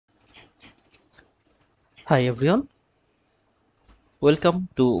Hi everyone, welcome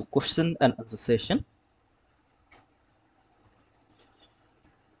to question and answer session.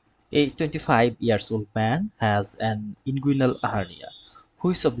 A 25 years old man has an inguinal hernia.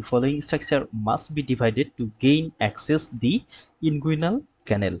 Which of the following structure must be divided to gain access the inguinal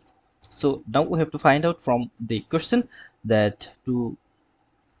canal? So now we have to find out from the question that to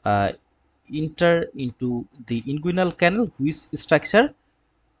uh, enter into the inguinal canal, which structure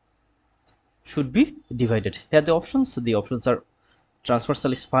should be divided. Here the options are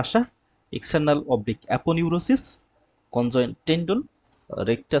transversalis fascia, external oblique aponeurosis, conjoint tendon,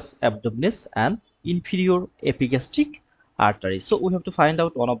 rectus abdominis, and inferior epigastric artery. So we have to find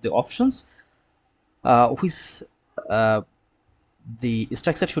out one of the options which uh, the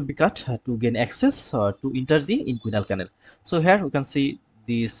structure should be cut to gain access to enter the inguinal canal. So here we can see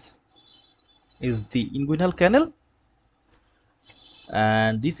this is the inguinal canal,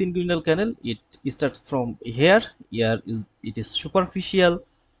 and this inguinal canal it starts from here. Here is it is superficial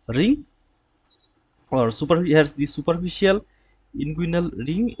ring, or here's the superficial inguinal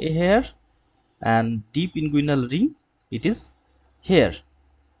ring here, and deep inguinal ring it is here.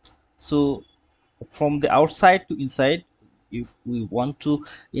 So from the outside to inside, if we want to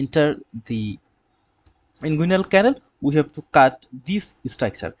enter the inguinal canal, we have to cut this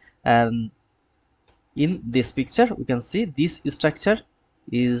structure, and in this picture we can see this structure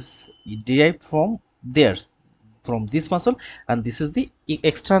is derived from there, from this muscle, and this is the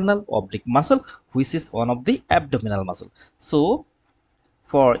external oblique muscle, which is one of the abdominal muscle. So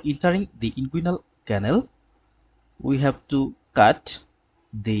for entering the inguinal canal, we have to cut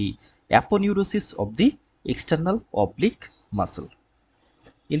the aponeurosis of the external oblique muscle.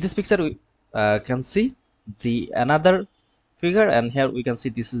 In this picture, we can see the another figure, and here we can see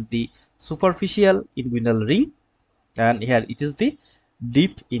this is the superficial inguinal ring, and here it is the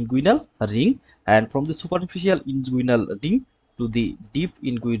deep inguinal ring. And from the superficial inguinal ring to the deep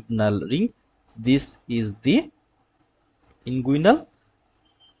inguinal ring, this is the inguinal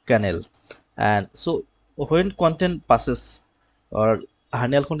canal. And so when content passes, or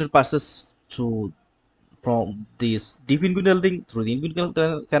hernial content passes through from this deep inguinal ring through the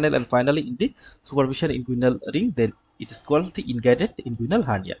inguinal canal and finally in the superficial inguinal ring, then it is called the inguinal inguinal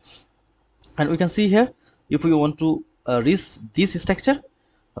hernia. And we can see here, if we want to reach this structure,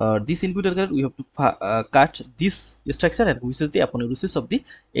 this inguinal canal, we have to cut this structure, and which is the aponeurosis of the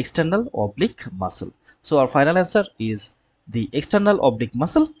external oblique muscle. So our final answer is the external oblique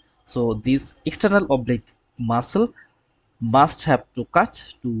muscle. So this external oblique muscle must have to cut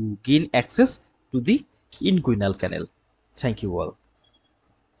to gain access to the inguinal canal. Thank you all.